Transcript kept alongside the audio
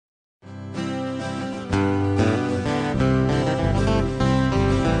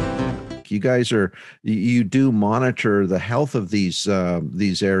You guys you do monitor the health of these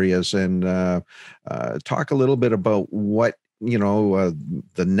areas, and talk a little bit about what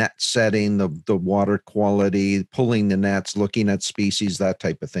the net setting, the water quality, pulling the nets, looking at species, that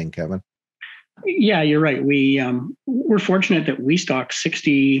type of thing, Kevin. Yeah, you're right. We're fortunate that we stock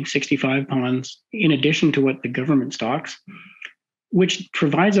 60, 65 ponds in addition to what the government stocks, which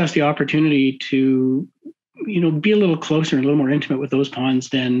provides us the opportunity to, be a little closer and a little more intimate with those ponds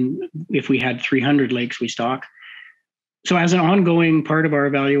than if we had 300 lakes we stock. So as an ongoing part of our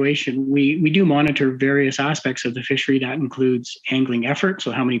evaluation, we do monitor various aspects of the fishery. That includes angling effort,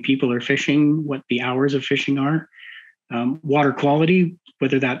 so how many people are fishing, what the hours of fishing are, water quality,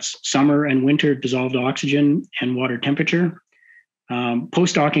 whether that's summer and winter dissolved oxygen and water temperature,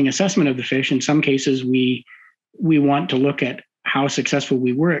 post-stocking assessment of the fish. In some cases, we want to look at how successful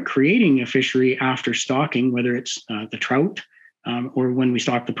we were at creating a fishery after stocking, whether it's the trout or when we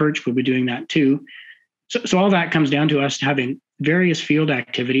stock the perch, we'll be doing that too. So all that comes down to us having various field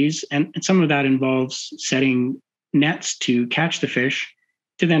activities, and some of that involves setting nets to catch the fish,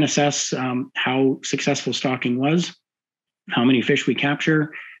 to then assess how successful stocking was, how many fish we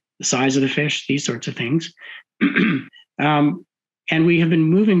capture, the size of the fish, these sorts of things. And we have been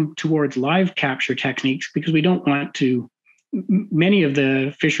moving towards live capture techniques because we don't want to, many of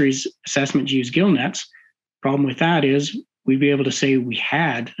the fisheries assessments use gill nets. Problem with that is we'd be able to say we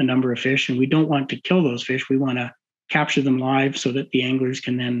had a number of fish, and we don't want to kill those fish. We want to capture them live so that the anglers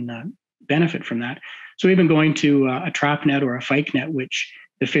can then benefit from that. So we've been going to a trap net or a fyke net, which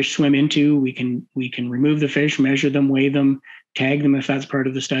the fish swim into. We can remove the fish, measure them, weigh them, tag them if that's part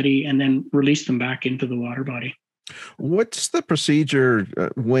of the study, and then release them back into the water body. What's the procedure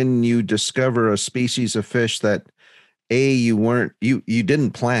when you discover a species of fish that you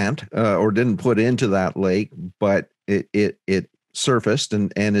didn't plant or didn't put into that lake, but it surfaced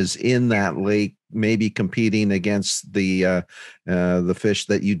and is in that lake, maybe competing against the fish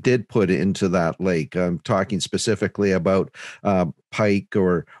that you did put into that lake? I'm talking specifically about pike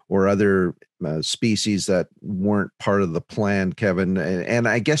or other species that weren't part of the plan, Kevin. And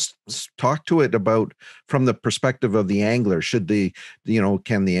I guess talk to it about from the perspective of the angler. Can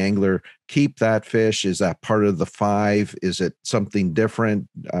the angler keep that fish? Is that part of the 5? Is it something different?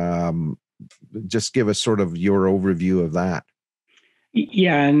 Just give us sort of your overview of that.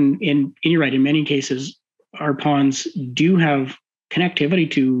 Yeah, and you're right. In many cases, our ponds do have connectivity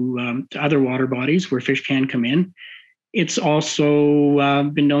to other water bodies where fish can come in. It's also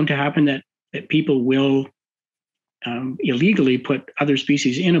been known to happen that people will illegally put other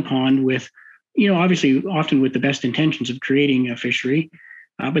species in a pond with, obviously often with the best intentions of creating a fishery,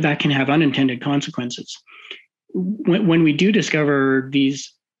 but that can have unintended consequences. When we do discover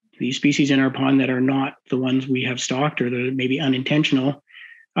these species in our pond that are not the ones we have stocked or that may be unintentional,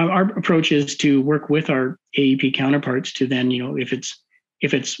 our approach is to work with our AEP counterparts to then, if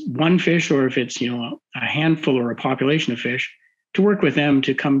it's one fish or if it's, a handful or a population of fish, to work with them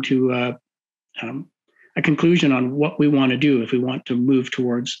to come to a conclusion on what we want to do, if we want to move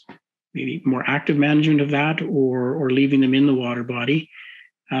towards maybe more active management of that or leaving them in the water body.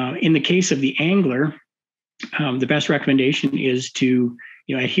 In the case of the angler, the best recommendation is to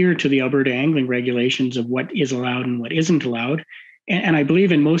adhere to the Alberta angling regulations of what is allowed and what isn't allowed. And I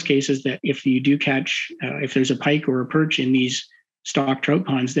believe in most cases that if you do catch, if there's a pike or a perch in these stock trout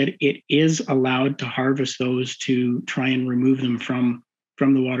ponds, that it is allowed to harvest those to try and remove them from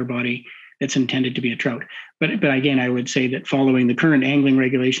the water body that's intended to be a trout. But again, I would say that following the current angling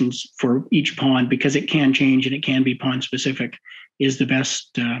regulations for each pond, because it can change and it can be pond specific, is the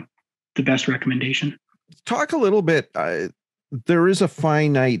best recommendation. Talk a little bit. There is a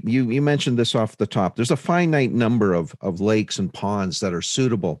finite, you mentioned this off the top, there's a finite number of lakes and ponds that are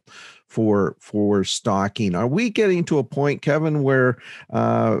suitable for stocking. Are we getting to a point, Kevin, where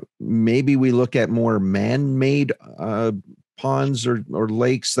maybe we look at more man-made ponds or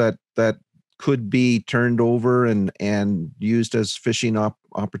lakes that could be turned over and used as fishing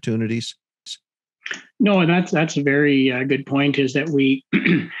opportunities? No, that's a very good point, is that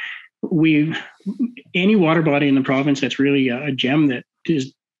any water body in the province that's really a gem that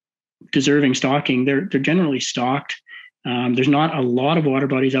is deserving stocking, they're generally stocked. There's not a lot of water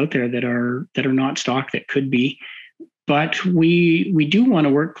bodies out there that are not stocked that could be, but we do want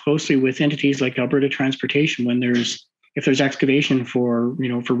to work closely with entities like Alberta Transportation if there's excavation for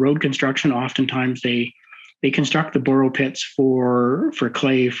road construction. Oftentimes they construct the borrow pits for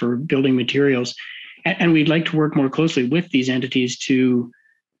clay, for building materials, and we'd like to work more closely with these entities to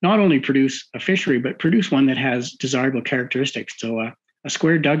not only produce a fishery, but produce one that has desirable characteristics. So a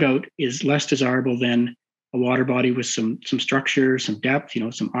square dugout is less desirable than water body with some structure, some depth,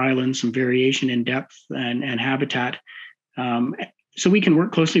 some islands, some variation in depth and habitat. So we can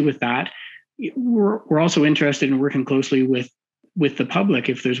work closely with that. We're also interested in working closely with the public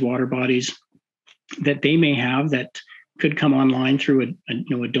if there's water bodies that they may have that could come online through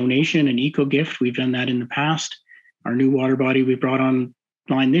a donation, an eco gift. We've done that in the past. Our new water body we brought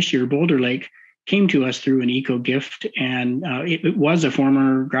online this year, Boulder Lake, came to us through an eco gift, and it was a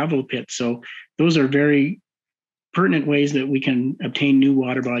former gravel pit. So those are very pertinent ways that we can obtain new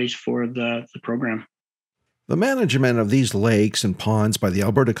water bodies for the program. The management of these lakes and ponds by the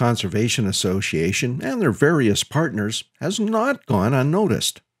Alberta Conservation Association and their various partners has not gone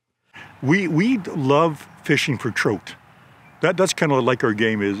unnoticed. We love fishing for trout. That's kind of like our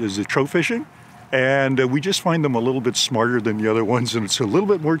game is the trout fishing. And we just find them a little bit smarter than the other ones, and it's a little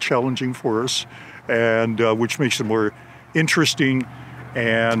bit more challenging for us, and which makes them more interesting.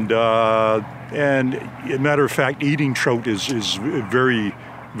 And a matter of fact, eating trout is very,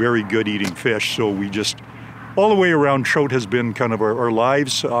 very good eating fish. So we just, all the way around, trout has been kind of our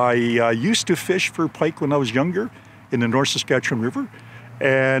lives. I used to fish for pike when I was younger in the North Saskatchewan River,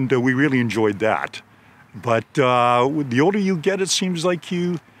 and we really enjoyed that. But the older you get, it seems like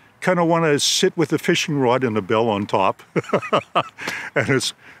you kind of want to sit with a fishing rod and a bell on top. And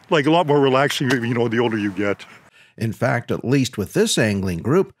it's like a lot more relaxing, the older you get. In fact, at least with this angling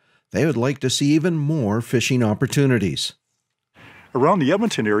group, they would like to see even more fishing opportunities. Around the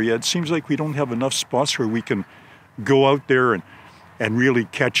Edmonton area, it seems like we don't have enough spots where we can go out there and really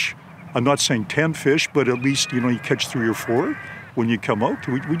catch, I'm not saying 10 fish, but at least, you catch 3 or 4 when you come out.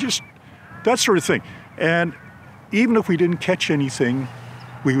 We just, that sort of thing. And even if we didn't catch anything,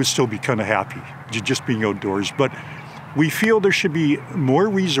 we would still be kind of happy just being outdoors. But we feel there should be more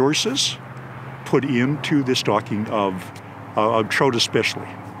resources put into the stocking of trout especially.